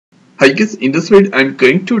Hi guys, in this video I'm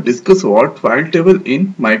going to discuss what file table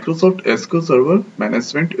in Microsoft SQL Server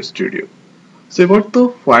Management Studio. So what the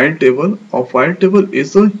file table? A file table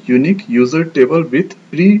is a unique user table with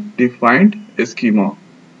predefined schema,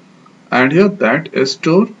 and here that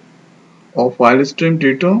store of file stream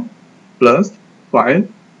data plus file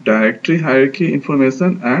directory hierarchy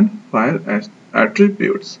information and file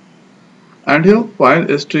attributes. And here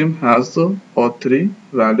file stream has three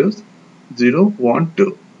values 0, 1,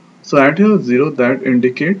 2. So add here 0 that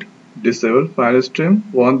indicate disable file stream,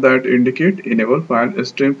 1 that indicate enable file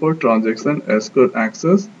stream for transaction SQL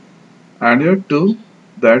access, and here 2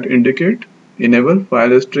 that indicate enable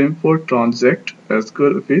file stream for transact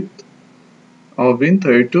SQL with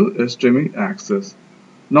Win32 streaming access.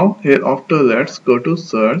 Now here after let's go to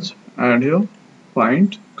search and here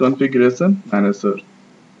find configuration manager.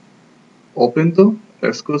 Open the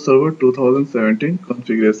SQL Server 2017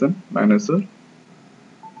 configuration manager.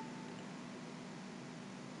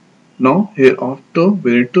 Now here after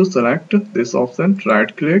we need to select this option,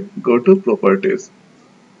 right click, go to properties.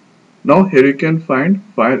 Now here you can find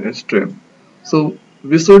file stream. So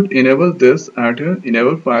we should enable this at here,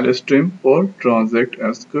 enable file stream for transact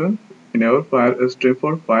SQL, enable file stream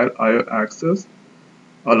for file IO access,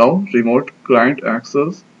 allow remote client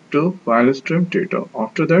access to file stream data.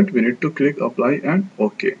 After that we need to click apply and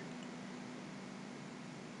OK.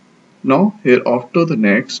 Now here after the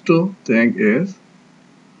next thing is,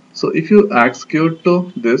 so if you execute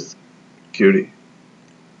this query,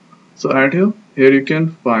 so at here you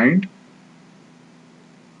can find,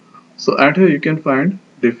 so at here you can find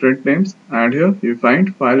different names, and here you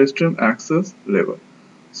find file stream access level.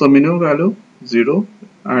 So minimum value 0,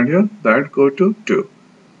 and here that go to 2.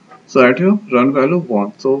 So at here run value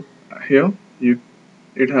 1. So here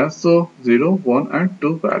it has 0, 1 and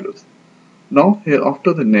 2 values. Now here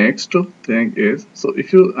after the next thing is, so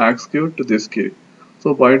if you execute this query,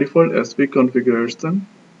 so by default SP configuration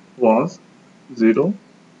was 0.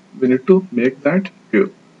 We need to make that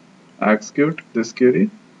true. Execute this query.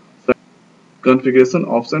 Configuration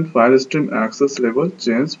option file stream access level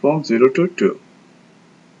change from 0 to 2.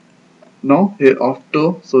 Now here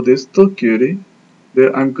after, so this the query,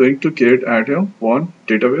 there I'm going to create at here one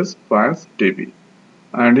database files DB,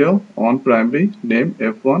 and here on primary name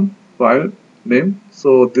F1 file name.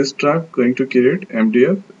 So this type going to create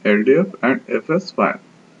MDF, LDF and FS file.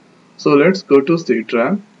 So let's go to C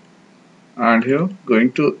drive, and here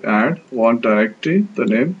going to add one directory. The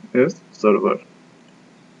name is server.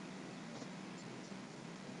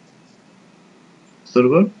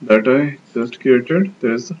 Server that I just created,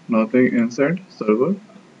 there is nothing inside server.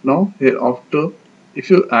 Now here after,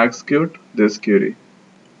 if you execute this query,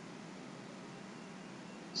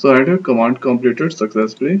 so add your command completed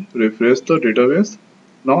successfully, refresh the database.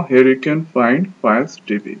 Now here you can find files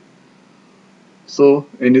DB. So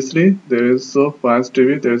initially there is files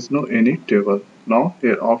DB, there is no any table. Now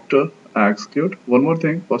here after execute, one more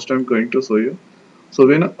thing first I'm going to show you. So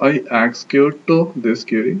when I execute to this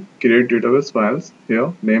query, create database files,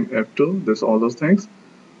 here name F2, this all those things.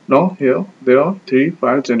 Now here there are three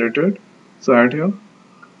files generated. So add here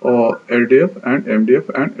LDF and MDF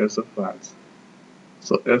and SF files.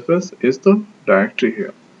 So FS is the directory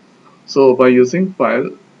here. So by using file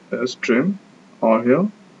stream, or here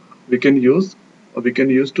we can use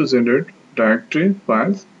to generate directory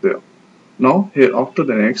files there. Now here after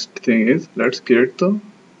the next thing is, let's create the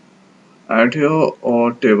add here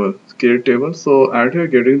or table, create table. So add here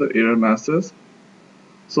getting the error message.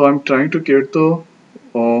 So I'm trying to create the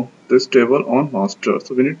this table on master.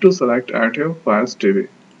 So we need to select add here files DB.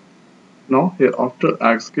 Now here after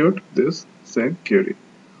execute this same query.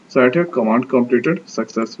 So add here command completed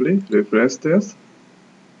successfully, refresh this,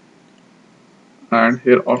 and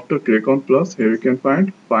here after click on plus, here you can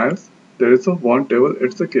find files. There is a one table,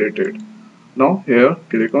 it's a created. Now here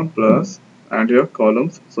click on plus and here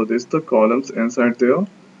columns. So this is the columns inside there.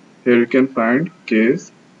 Here you can find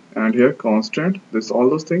case and here constant. This all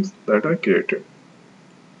those things that I created.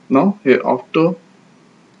 Now here after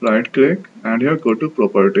right click and here go to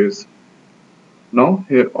properties. Now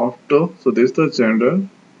here after, so this is the general,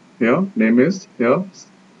 here name is here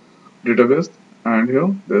database, and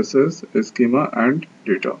here this is schema and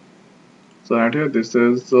data. So and here this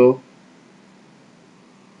is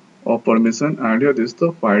permission, and here this is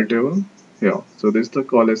the file table here. So this is the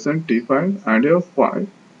collection T file, and here file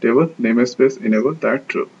table namespace enable that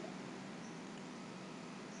true.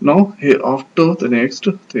 Now here after the next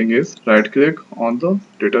thing is right click on the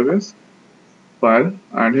database file,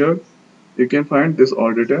 and here you can find this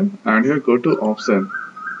all detail, and here go to option.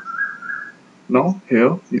 Now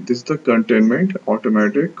here this is the containment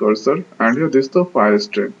automatic cursor, and here this is the file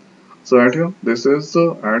stream. So at here, this is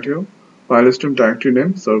at here file system directory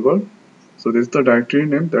name server. So this is the directory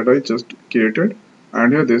name that I just created,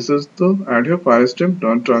 and here this is the at here file system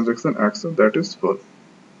run transaction access that is full.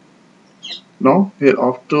 Now here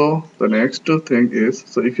after the next thing is,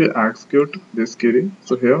 so if you execute this query,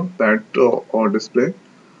 so here that or display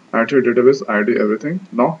at your database ID everything.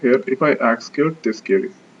 Now here if I execute this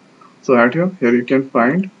query, so at here you can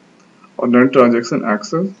find on run transaction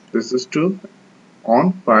access. This is to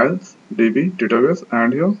on files db database,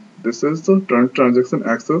 and here this is the run transaction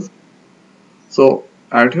access. So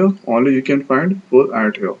at here only you can find full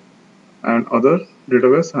at here, and other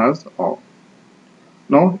database has off.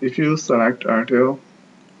 Now if you select at here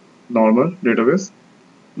normal database,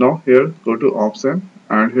 now here go to option,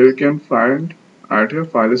 and here you can find at here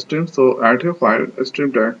file stream. So at here file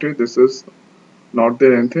stream directory, this is not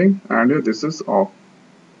there anything, and here this is off.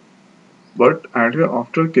 But at here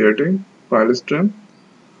after creating file stream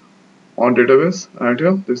on database, at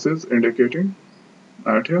here this is indicating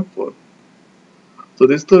at here full. So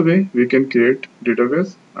this is the way we can create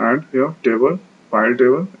database and here table, file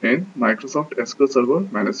table in Microsoft SQL Server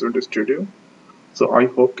Management Studio. So I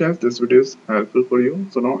hope guys this video is helpful for you.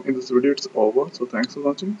 So now in this video it's over. So thanks for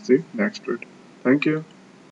watching. See you next video. Thank you.